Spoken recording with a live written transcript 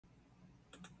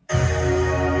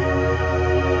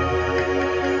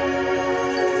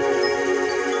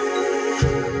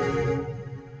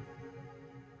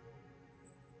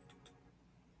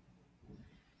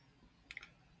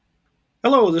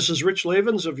Hello, this is Rich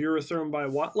Lavens of Eurotherm by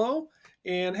Watlow,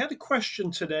 and had a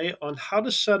question today on how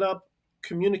to set up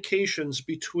communications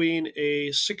between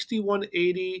a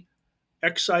 6180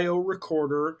 XIO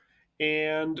recorder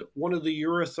and one of the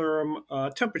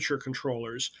Eurotherm temperature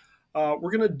controllers. We're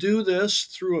going to do this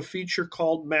through a feature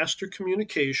called Master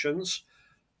Communications.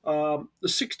 The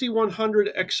 6100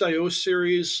 XIO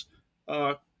series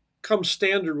comes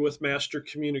standard with Master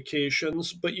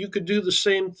Communications, but you could do the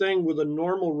same thing with a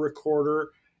normal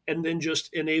recorder and then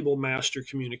just enable Master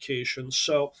Communications.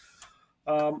 So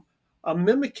I'm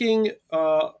mimicking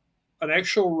an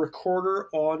actual recorder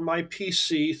on my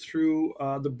PC through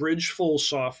the Bridge Full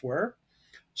software.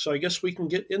 So I guess we can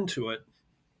get into it.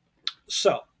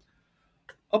 So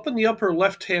up in the upper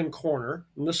left-hand corner,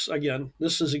 and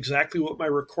this is exactly what my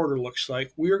recorder looks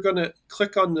like. We are going to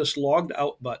click on this logged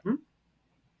out button.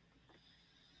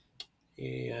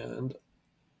 And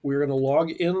we're going to log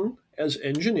in as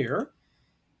engineer.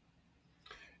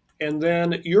 And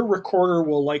then your recorder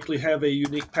will likely have a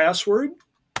unique password.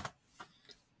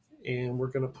 And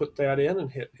we're going to put that in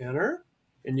and hit enter.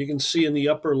 And you can see in the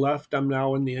upper left, I'm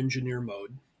now in the engineer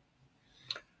mode.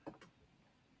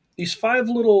 These 5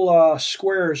 little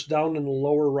squares down in the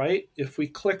lower right, if we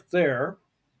click there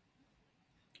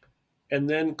and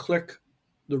then click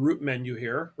the root menu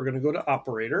here, we're going to go to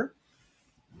operator.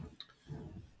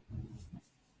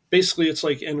 Basically, it's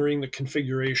like entering the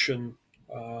configuration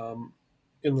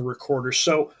in the recorder.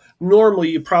 So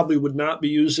normally, you probably would not be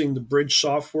using the Bridge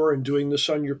software and doing this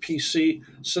on your PC.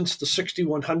 Since the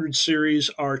 6100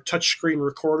 series are touchscreen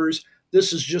recorders,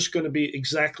 this is just going to be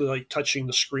exactly like touching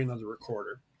the screen of the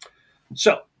recorder.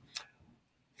 So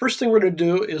first thing we're going to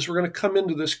do is we're going to come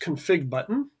into this config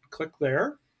button, click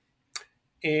there,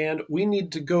 and we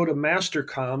need to go to Master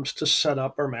Comms to set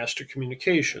up our Master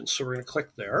Communications. So we're going to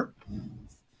click there.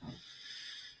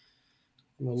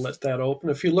 We'll let that open.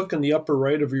 If you look in the upper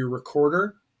right of your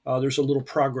recorder, there's a little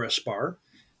progress bar.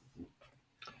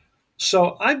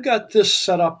 So I've got this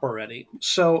set up already.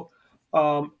 So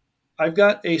I've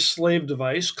got a slave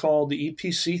device called the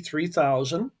EPC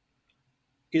 3000.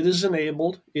 It is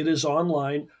enabled. It is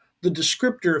online. The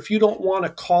descriptor, if you don't want to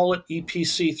call it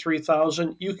EPC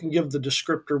 3000, you can give the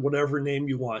descriptor whatever name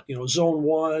you want, zone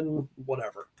 1,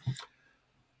 whatever.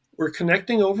 We're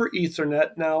connecting over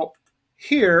Ethernet. Now,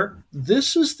 here,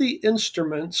 this is the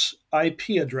instrument's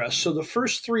IP address. So the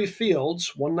first 3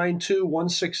 fields,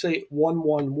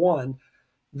 192.168.111,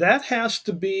 that has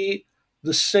to be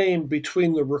the same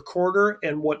between the recorder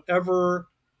and whatever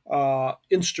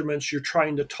instruments you're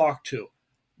trying to talk to.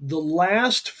 The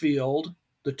last field,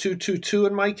 the 222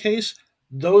 in my case,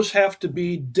 those have to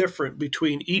be different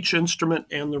between each instrument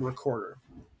and the recorder.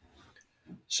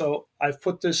 So I've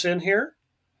put this in here.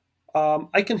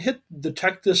 I can hit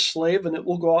detect this slave and it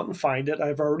will go out and find it.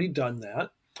 I've already done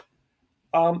that.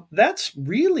 That's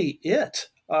really it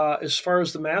as far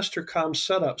as the Master Comm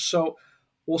setup. So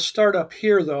we'll start up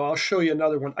here though. I'll show you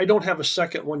another one. I don't have a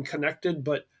second one connected,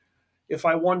 but if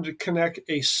I wanted to connect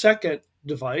a second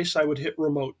device, I would hit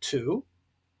remote 2.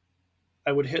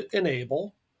 I would hit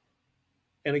enable.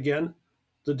 And again,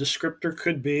 the descriptor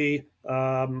could be,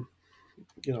 zone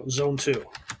 2.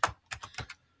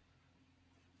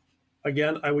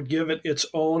 Again, I would give it its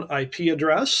own IP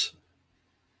address.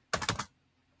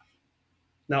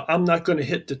 Now, I'm not going to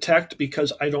hit detect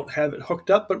because I don't have it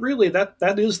hooked up, but really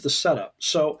that is the setup.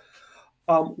 So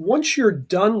once you're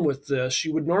done with this,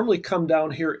 you would normally come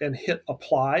down here and hit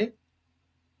apply.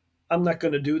 I'm not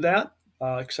going to do that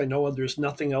because I know there's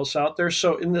nothing else out there.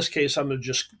 So in this case, I'm going to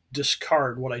just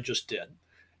discard what I just did.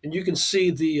 And you can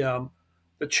see the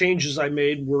changes I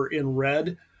made were in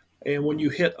red. And when you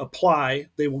hit apply,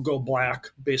 they will go black,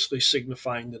 basically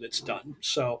signifying that it's done.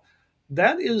 So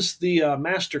that is the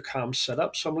Master Comm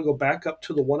setup. So I'm going to go back up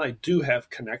to the one I do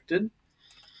have connected.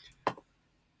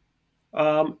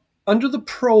 Under the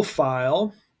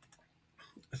profile,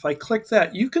 if I click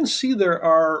that, you can see there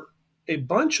are a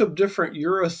bunch of different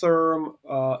Eurotherm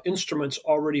instruments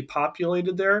already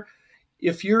populated there.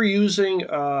 If you're using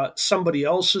somebody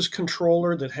else's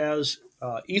controller that has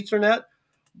Ethernet,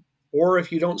 or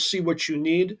if you don't see what you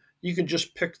need, you can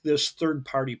just pick this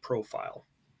third-party profile.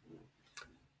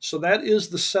 So that is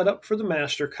the setup for the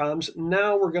Master Comms.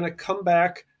 Now we're going to come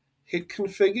back, hit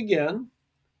config again,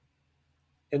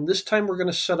 and this time we're going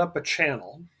to set up a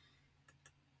channel.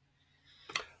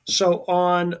 So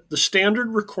on the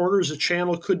standard recorders, a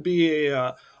channel could be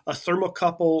a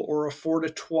thermocouple or a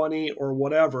 4-to-20 or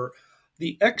whatever.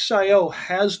 The XIO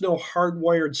has no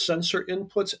hardwired sensor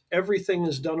inputs. Everything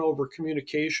is done over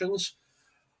communications.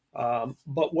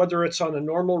 But whether it's on a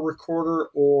normal recorder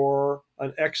or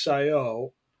an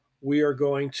XIO, we are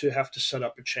going to have to set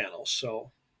up a channel.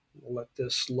 So we'll let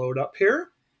this load up here.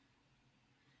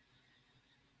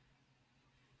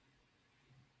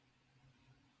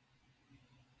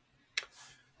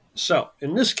 So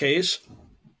in this case,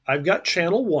 I've got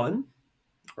channel 1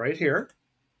 right here.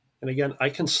 And again, I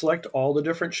can select all the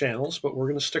different channels, but we're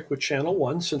going to stick with channel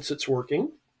 1 since it's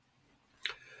working.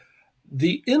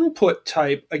 The input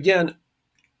type, again,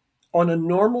 on a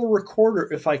normal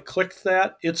recorder, if I click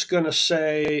that, it's going to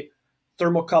say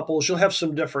thermocouples. You'll have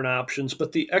some different options,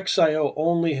 but the XIO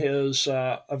only is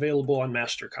available on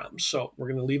Mastercoms. So we're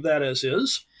going to leave that as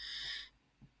is.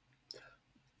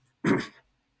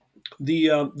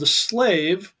 The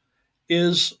slave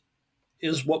is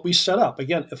what we set up.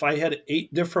 Again, if I had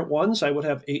 8 different ones, I would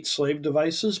have 8 slave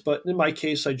devices, but in my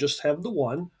case, I just have the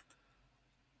one.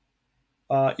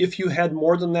 If you had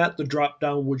more than that, the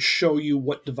drop-down would show you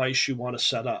what device you want to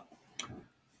set up.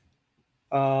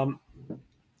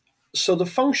 So the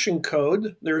function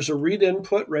code, there's a read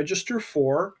input register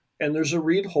 4, and there's a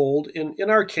read hold. In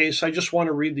our case, I just want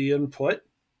to read the input.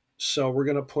 So we're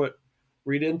going to put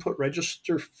read input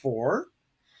register 4.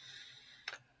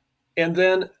 And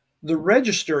then the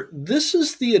register, this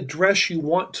is the address you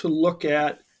want to look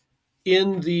at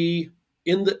in the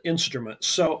instrument.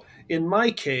 So in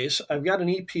my case, I've got an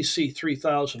EPC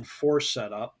 3004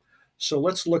 set up. So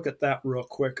let's look at that real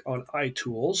quick on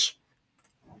iTools.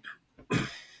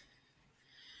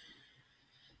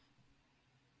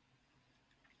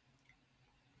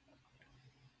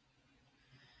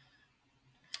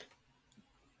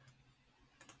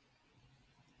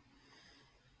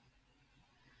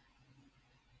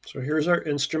 So here's our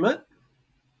instrument.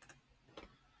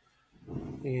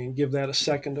 And give that a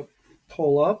second to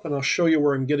pull up, and I'll show you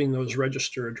where I'm getting those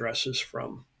register addresses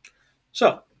from.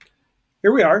 So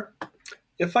here we are.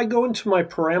 If I go into my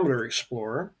parameter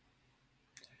explorer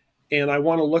and I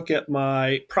want to look at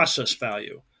my process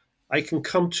value, I can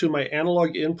come to my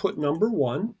analog input number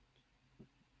 1,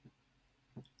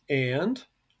 and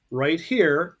right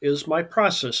here is my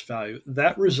process value.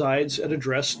 That resides at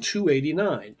address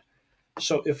 289.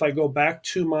 So if I go back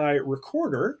to my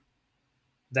recorder,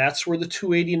 that's where the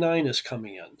 289 is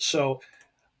coming in. So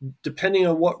depending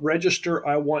on what register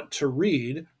I want to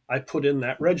read, I put in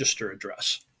that register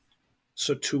address.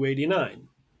 So 289.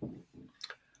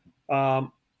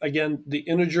 Again, the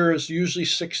integer is usually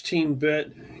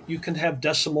 16-bit. You can have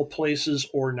decimal places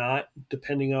or not,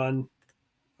 depending on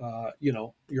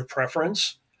your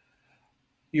preference.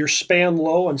 Your span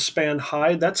low and span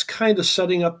high, that's kind of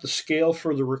setting up the scale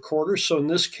for the recorder. So in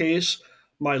this case,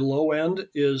 my low end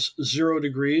is 0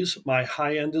 degrees, my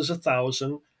high end is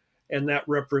 1,000, and that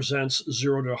represents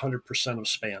 0 to 100% of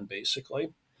span,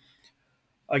 basically.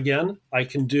 Again, I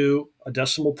can do a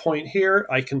decimal point here.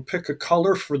 I can pick a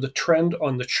color for the trend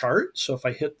on the chart. So if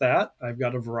I hit that, I've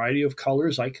got a variety of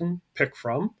colors I can pick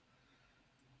from.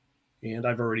 And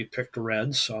I've already picked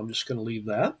red, so I'm just going to leave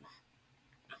that.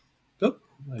 Oop,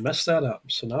 I messed that up.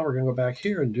 So now we're going to go back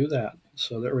here and do that.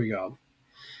 So there we go.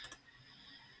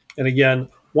 And again,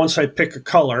 once I pick a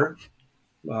color,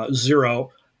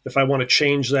 0, if I want to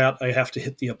change that, I have to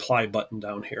hit the apply button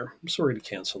down here. So we're going to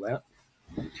cancel that.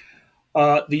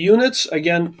 The units,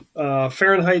 again,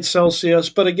 Fahrenheit, Celsius.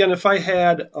 But again, if I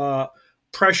had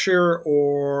pressure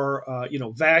or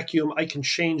vacuum, I can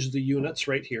change the units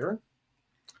right here.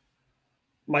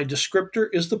 My descriptor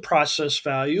is the process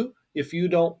value. If you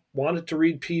don't want it to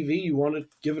read PV, you want to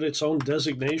give it its own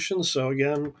designation. So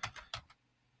again,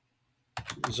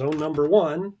 zone number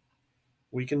 1,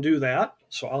 we can do that.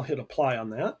 So I'll hit apply on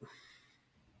that.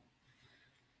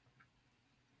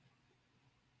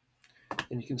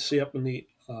 And you can see up in the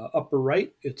upper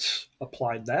right, it's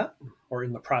applied that, or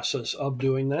in the process of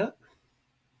doing that.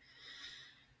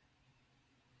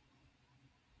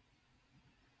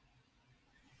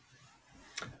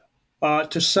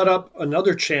 To set up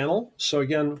another channel, so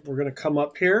again, we're going to come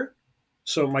up here.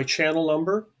 So my channel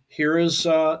number, here is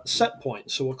set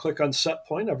point. So we'll click on set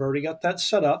point. I've already got that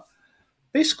set up.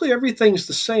 Basically, everything's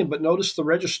the same, but notice the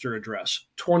register address,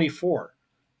 24.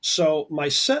 So my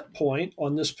set point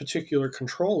on this particular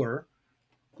controller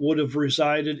would have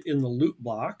resided in the loop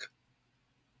block,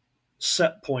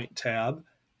 set point tab.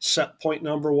 Set point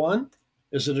number 1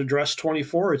 is at address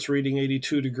 24. It's reading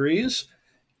 82 degrees.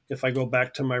 If I go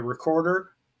back to my recorder,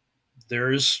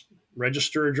 there's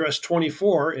register address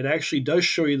 24. It actually does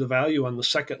show you the value on the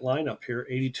second line up here,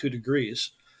 82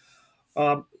 degrees.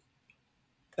 And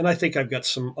I think I've got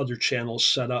some other channels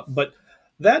set up. But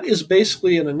that is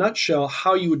basically, in a nutshell,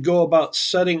 how you would go about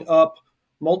setting up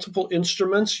multiple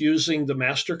instruments using the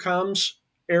Mastercoms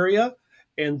area,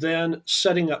 and then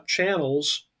setting up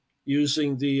channels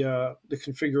using the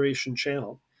configuration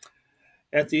channel.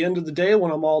 At the end of the day,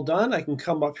 when I'm all done, I can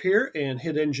come up here and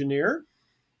hit engineer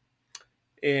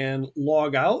and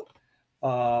log out.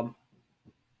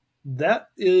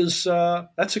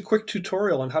 That's a quick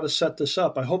tutorial on how to set this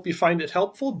up. I hope you find it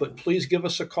helpful, but please give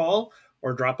us a call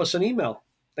or drop us an email.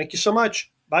 Thank you so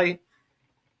much. Bye.